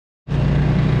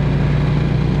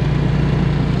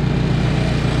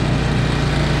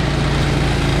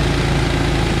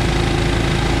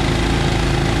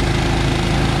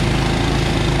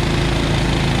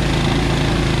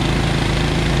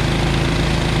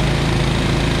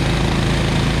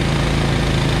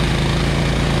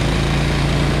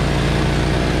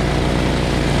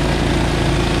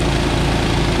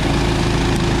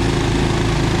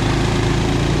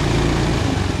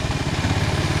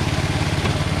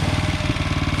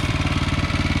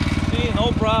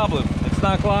problem. It's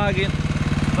not clogging,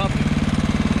 nothing,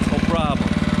 no problem.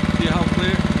 See how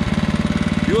clear?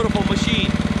 Beautiful machine.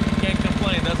 Can't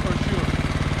complain, that's for sure.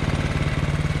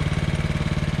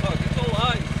 Look, it's all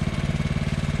ice.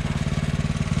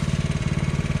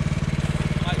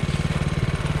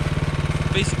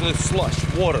 Basically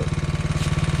slush, water,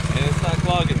 and it's not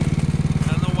clogging.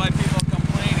 I don't know why people are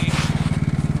complaining.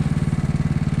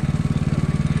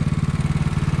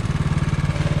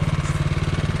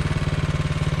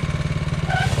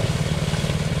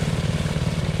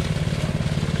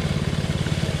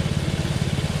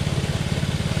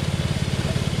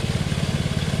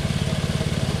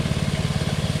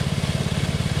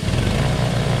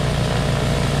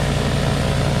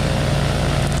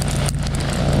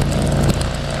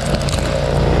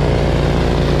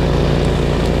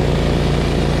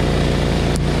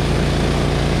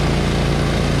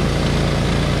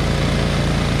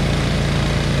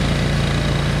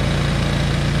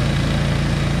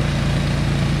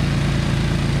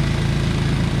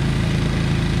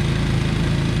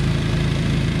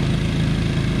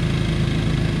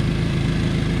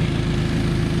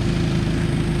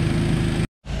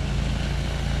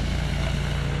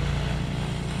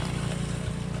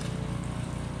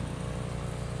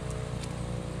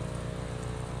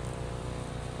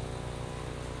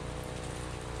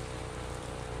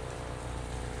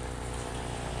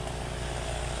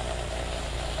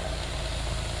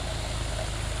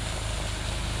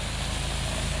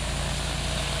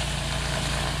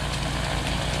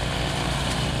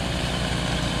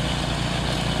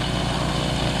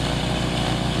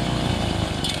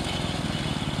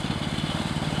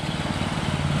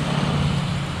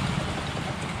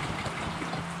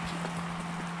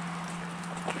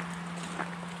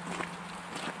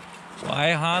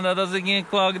 Why Honda doesn't get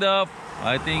clogged up?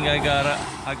 I think I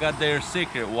got their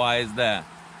secret. Why is that?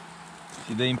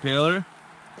 See the impeller?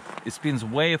 It spins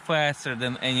way faster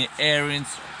than any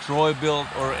Ariens, Troy-Bilt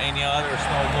or any other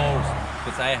snowblowers,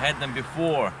 because I had them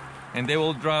before, and they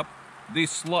will drop this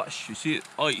slush. You see it?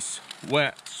 Ice,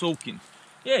 wet, soaking.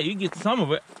 Yeah, you get some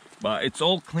of it, but it's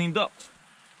all cleaned up.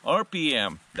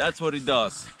 RPM, that's what it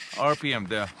does. RPM,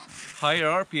 the higher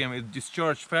RPM, it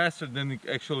discharges faster than it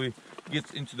actually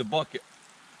gets into the bucket.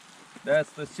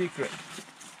 That's the secret,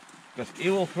 because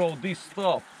it will throw this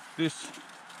stuff, this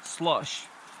slush,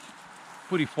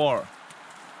 pretty far.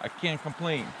 I can't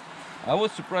complain. I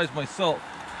was surprised myself,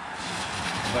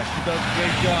 but she does a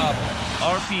great job.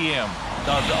 RPM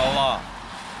does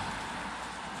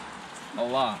a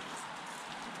lot.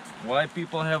 Why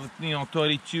people have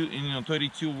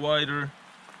 32 wider,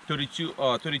 32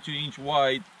 inch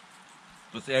wide,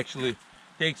 because it actually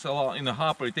takes a lot in the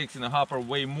hopper. It takes in the hopper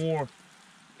way more,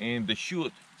 and the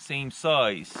chute same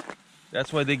size.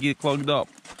 That's why they get clogged up.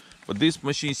 But this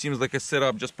machine seems like it's set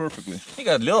up just perfectly. You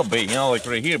got a little bit, you know, like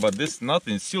right here, but this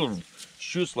nothing still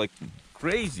shoots like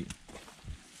crazy.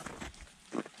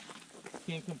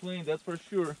 Can't complain, that's for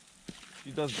sure. She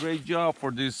does a great job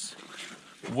for this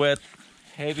wet,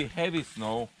 heavy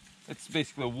snow. It's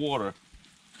basically water,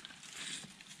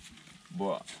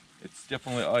 but it's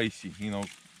definitely icy, you know,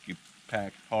 keep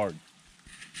packed hard.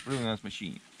 Really nice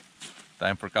machine.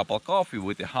 Time for a cup of coffee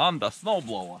with the Honda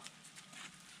snowblower.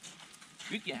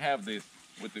 You can have this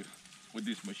with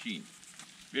this machine.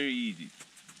 Very easy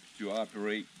to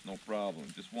operate, no problem.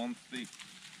 Just one stick,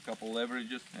 couple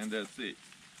leverages, and that's it.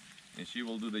 And she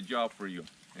will do the job for you.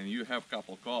 And you have a cup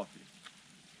of coffee.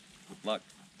 Good luck.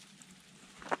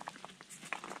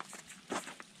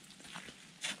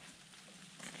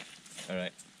 All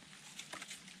right.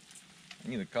 I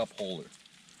need a cup holder.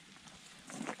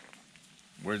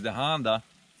 Where's the Honda?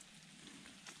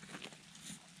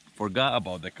 Forgot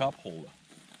about the cup holder.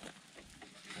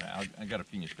 Yeah, I gotta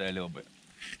finish that a little bit,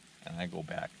 and I go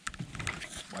back.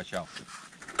 Watch out.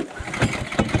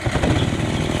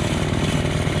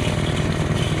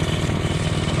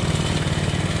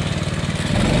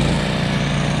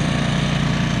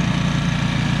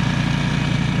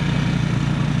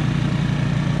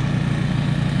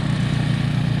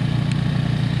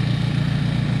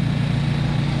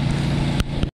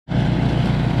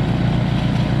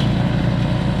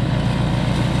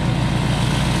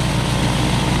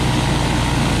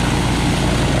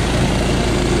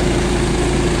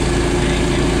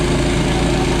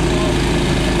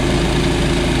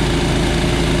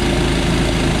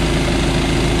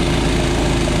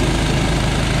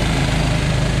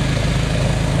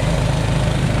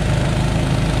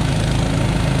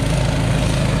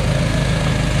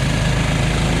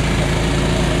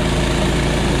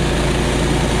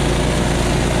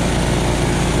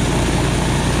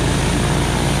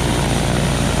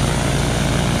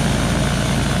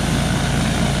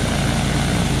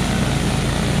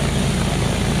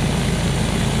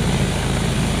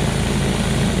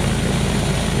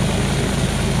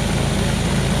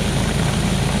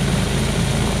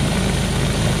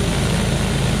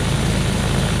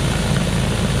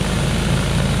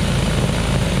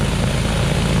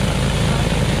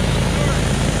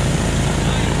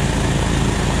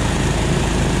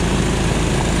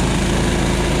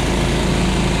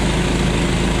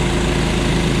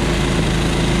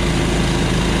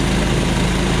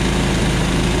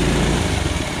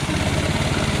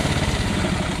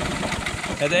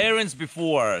 bearings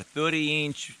before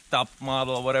 30-inch top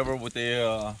model or whatever with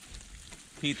the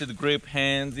heated grip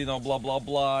hands, you know, blah blah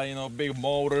blah, you know, big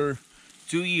motor.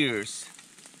 2 years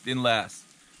didn't last.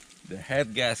 The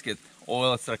head gasket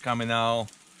oils are coming out.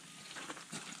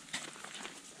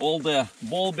 All the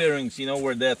ball bearings, you know,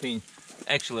 where that thing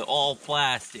actually all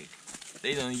plastic.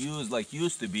 They don't use like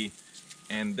used to be,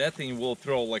 and that thing will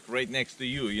throw like right next to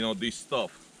you. You know, this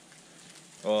stuff.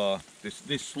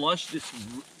 This slush,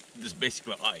 this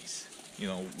basically ice. You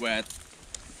know, wet,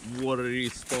 watery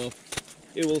stuff.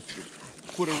 It will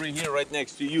put it right here, right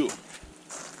next to you.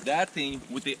 That thing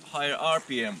with the higher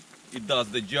RPM, it does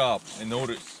the job. I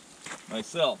notice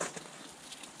myself.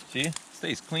 See,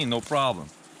 stays clean, no problem.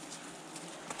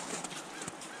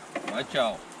 Watch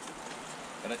out.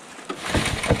 Got it.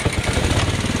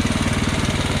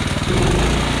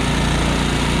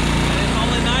 And it's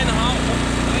only 9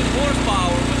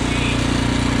 horsepower machine.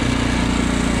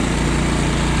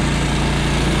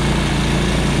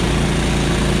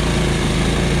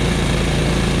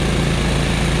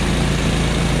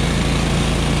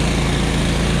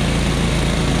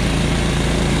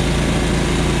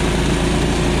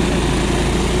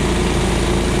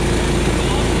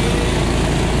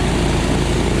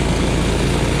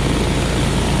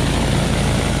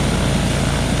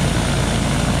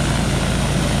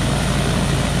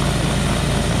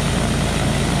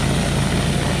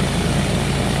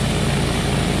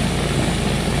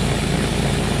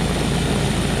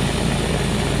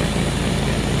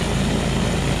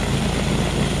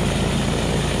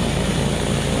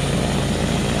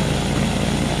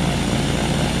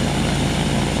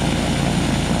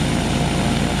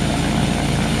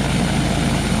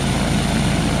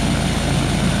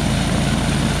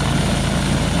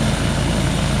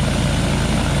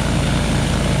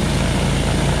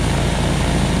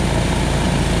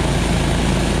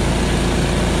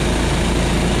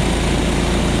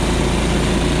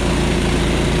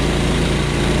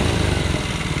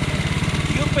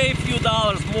 Pay a few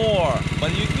dollars more,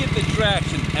 but you get the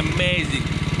traction amazing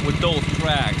with those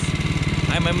tracks.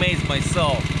 I'm amazed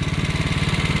myself.